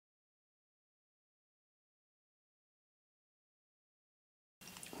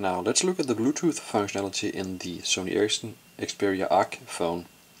Now let's look at the Bluetooth functionality in the Sony Ericsson Xperia Arc phone.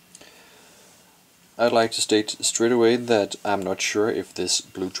 I'd like to state straight away that I'm not sure if this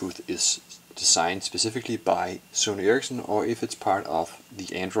Bluetooth is designed specifically by Sony Ericsson or if it's part of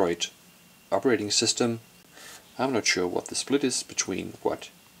the Android operating system. I'm not sure what the split is between what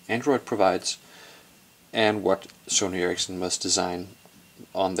Android provides and what Sony Ericsson must design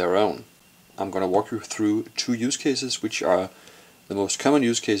on their own. I'm going to walk you through two use cases which are the most common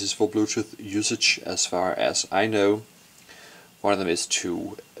use cases for Bluetooth usage as far as I know. One of them is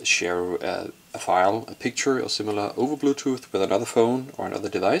to share a file, a picture or similar over Bluetooth with another phone or another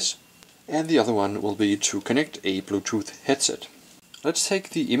device. And the other one will be to connect a Bluetooth headset. Let's take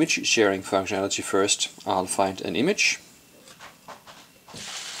the image sharing functionality first. I'll find an image.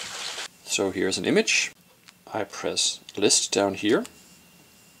 So here's an image. I press list down here,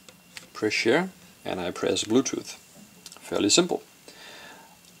 press share, and I press Bluetooth. Fairly simple.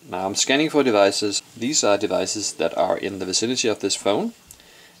 Now I'm scanning for devices. These are devices that are in the vicinity of this phone,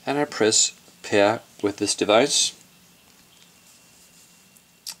 and I press pair with this device.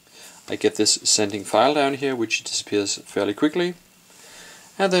 I get this sending file down here, which disappears fairly quickly,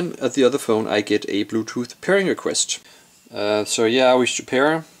 and then at the other phone I get a Bluetooth pairing request. So yeah, I wish to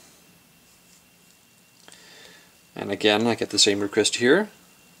pair, and again I get the same request here.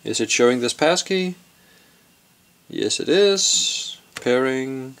 Is it showing this passkey? Yes it is.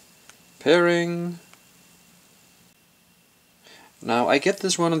 Pairing, pairing. Now I get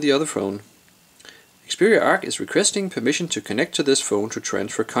this one on the other phone. Xperia Arc is requesting permission to connect to this phone to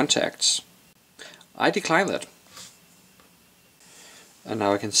transfer contacts. I decline that. And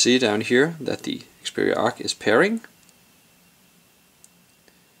now I can see down here that the Xperia Arc is pairing.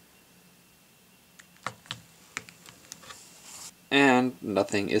 And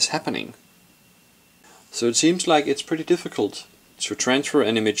nothing is happening. So it seems like it's pretty difficult to transfer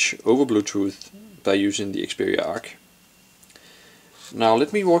an image over Bluetooth by using the Xperia Arc. Now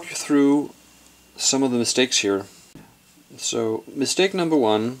let me walk you through some of the mistakes here. So mistake number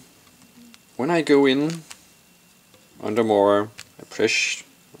one, when I go in under more, I press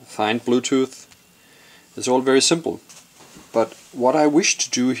find Bluetooth. It's all very simple, but what I wish to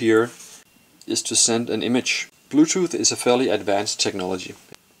do here is to send an image. Bluetooth is a fairly advanced technology.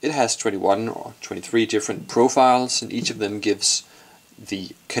 It has 21 or 23 different profiles, and each of them gives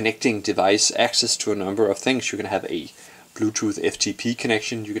the connecting device access to a number of things. You can have a Bluetooth FTP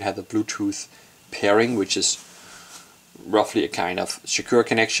connection, you can have a Bluetooth pairing, which is roughly a kind of secure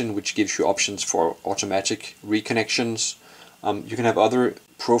connection which gives you options for automatic reconnections. You can have other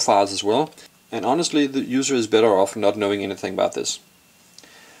profiles as well, and honestly the user is better off not knowing anything about this.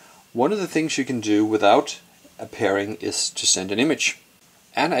 One of the things you can do without a pairing is to send an image.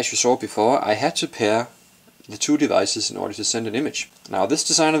 And as you saw before, I had to pair the two devices in order to send an image. Now this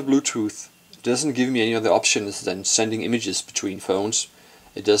design of Bluetooth doesn't give me any other options than sending images between phones.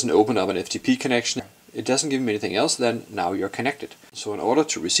 It doesn't open up an FTP connection. It doesn't give me anything else than now you're connected. So in order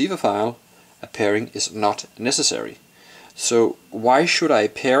to receive a file, a pairing is not necessary. So why should I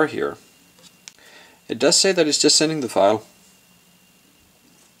pair here? It does say that it's just sending the file.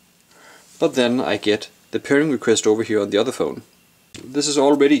 But then I get the pairing request over here on the other phone. This is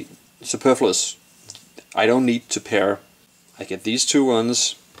already superfluous. I don't need to pair. I get these two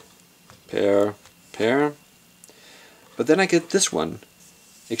ones, pair, pair, but then I get this one.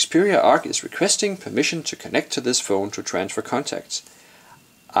 Xperia Arc is requesting permission to connect to this phone to transfer contacts.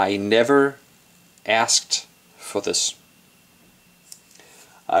 I never asked for this.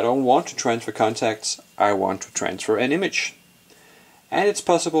 I don't want to transfer contacts, I want to transfer an image. And it's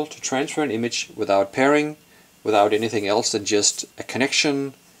possible to transfer an image without pairing, without anything else than just a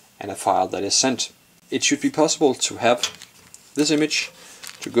connection and a file that is sent. It should be possible to have this image,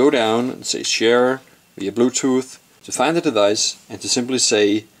 to go down and say share via Bluetooth, to find the device and to simply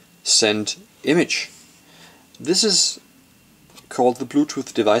say send image. This is called the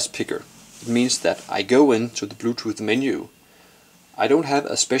Bluetooth device picker. It means that I go into the Bluetooth menu. I don't have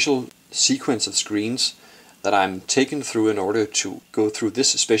a special sequence of screens that I'm taken through in order to go through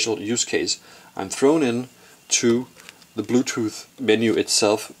this special use case. I'm thrown in to the Bluetooth menu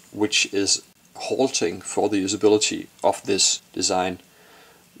itself, which is halting for the usability of this design.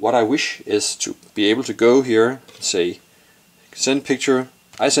 What I wish is to be able to go here, say send picture,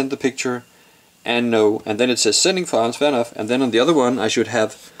 I send the picture, and no, and then it says sending files, fair enough, and then on the other one I should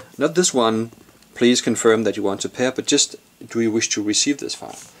have not this one, please confirm that you want to pair, but just do you wish to receive this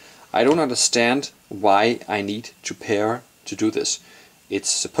file. I don't understand why I need to pair to do this. It's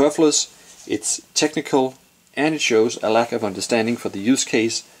superfluous, it's technical, and it shows a lack of understanding for the use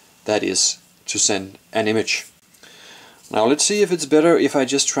case that is to send an image. Now let's see if it's better if I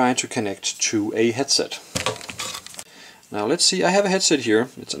just try to connect to a headset. Now let's see, I have a headset here.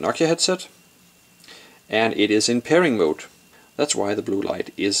 It's a Nokia headset, and it is in pairing mode. That's why the blue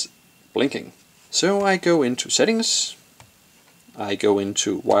light is blinking. So I go into settings, I go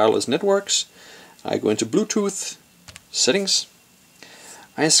into wireless networks, I go into Bluetooth settings,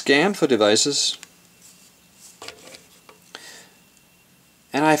 I scan for devices,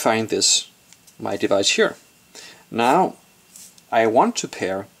 and I find my device here. Now I want to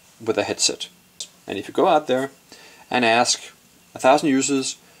pair with a headset, and if you go out there and ask 1,000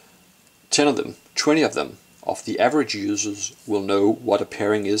 users, 10 of them, 20 of them, of the average users will know what a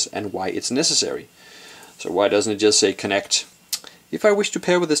pairing is and why it's necessary. So why doesn't it just say connect? If I wish to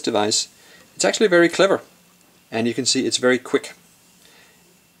pair with this device, it's actually very clever, and you can see it's very quick.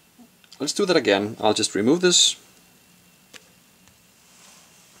 Let's do that again. I'll just remove this.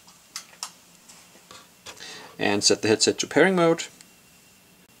 And set the headset to pairing mode.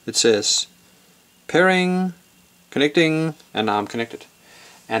 It says pairing, connecting, and now I'm connected.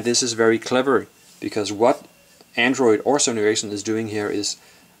 And this is very clever, because what Android or Sony Ericsson is doing here is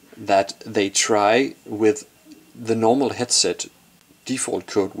that they try with the normal headset default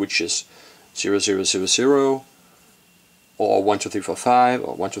code, which is 0000 or 12345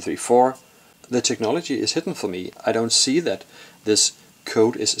 or 1234. The technology is hidden for me. I don't see that this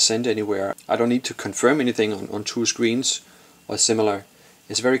code is sent anywhere. I don't need to confirm anything on two screens or similar.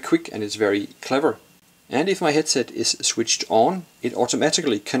 It's very quick and it's very clever. And if my headset is switched on, it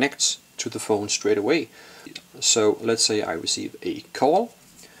automatically connects to the phone straight away. So let's say I receive a call,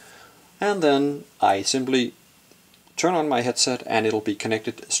 and then I simply turn on my headset and it'll be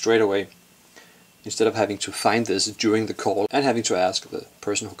connected straight away, instead of having to find this during the call and having to ask the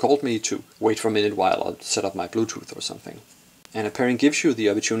person who called me to wait for a minute while I set up my Bluetooth or something. And a pairing gives you the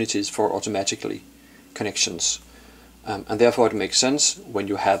opportunities for automatically connections, and therefore it makes sense when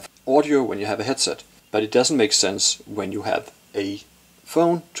you have audio when you have a headset, but it doesn't make sense when you have a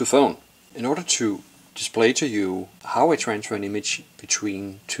phone to phone. In order to display to you how I transfer an image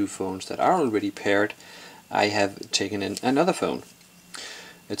between two phones that are already paired, I have taken in another phone.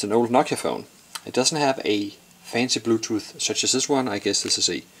 It's an old Nokia phone. It doesn't have a fancy Bluetooth such as this one. I guess this is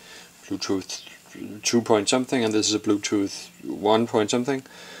a Bluetooth 2 point something, and this is a Bluetooth 1 point something.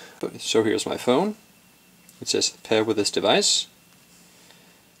 So here's my phone. It says pair with this device.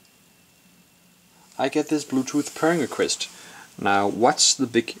 I get this Bluetooth pairing request. Now what's the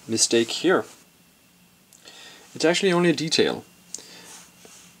big mistake here? It's actually only a detail,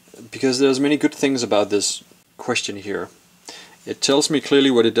 because there's many good things about this question here. It tells me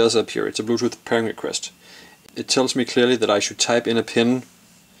clearly what it does up here. It's a Bluetooth pairing request. It tells me clearly that I should type in a pin.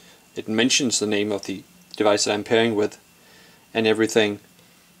 It mentions the name of the device that I'm pairing with and everything.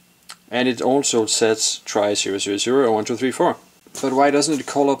 And it also says try 000 or 1234. But why doesn't it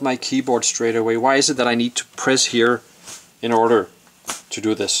call up my keyboard straight away? Why is it that I need to press here in order to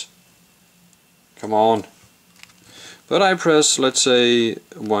do this? Come on. But I press, let's say,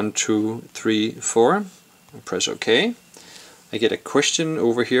 1, 2, 3, 4. I press OK. I get a question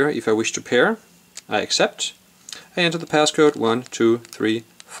over here if I wish to pair. I accept. I enter the passcode 1, 2, 3,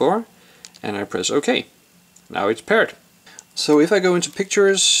 4, and I press OK. Now it's paired. So if I go into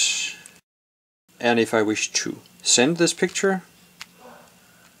pictures, and if I wish to send this picture,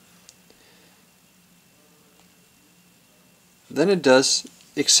 then it does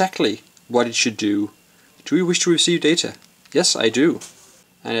exactly what it should do. Do you wish to receive data? Yes, I do.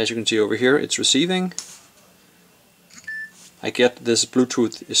 And as you can see over here, it's receiving. I get this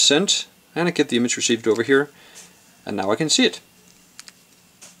Bluetooth is sent, and I get the image received over here, and now I can see it.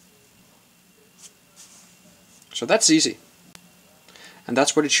 So that's easy. And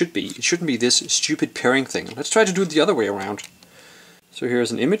that's what it should be. It shouldn't be this stupid pairing thing. Let's try to do it the other way around. So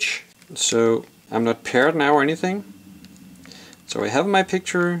here's an image. So I'm not paired now or anything. So I have my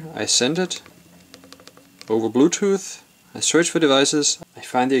picture, I send it over Bluetooth, I search for devices, I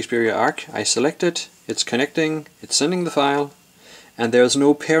find the Xperia Arc, I select it, it's connecting, it's sending the file, and there's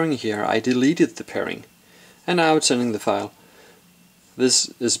no pairing here. I deleted the pairing, and now it's sending the file.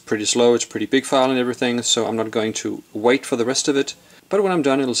 This is pretty slow, it's a pretty big file and everything, so I'm not going to wait for the rest of it. But when I'm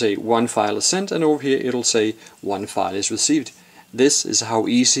done, it'll say one file is sent, and over here it'll say one file is received. This is how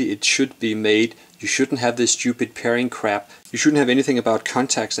easy it should be made. You shouldn't have this stupid pairing crap. You shouldn't have anything about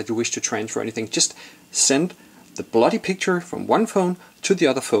contacts that you wish to transfer or anything. Just send the bloody picture from one phone to the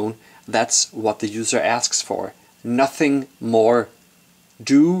other phone. That's what the user asks for. Nothing more.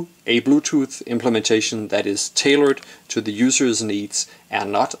 Do a Bluetooth implementation that is tailored to the user's needs,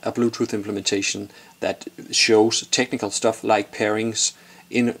 and not a Bluetooth implementation that shows technical stuff like pairings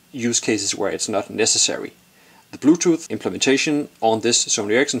in use cases where it's not necessary. The Bluetooth implementation on this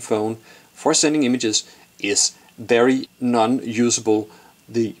Sony Ericsson phone for sending images is very non-usable.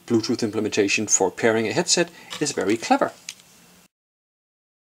 The Bluetooth implementation for pairing a headset is very clever.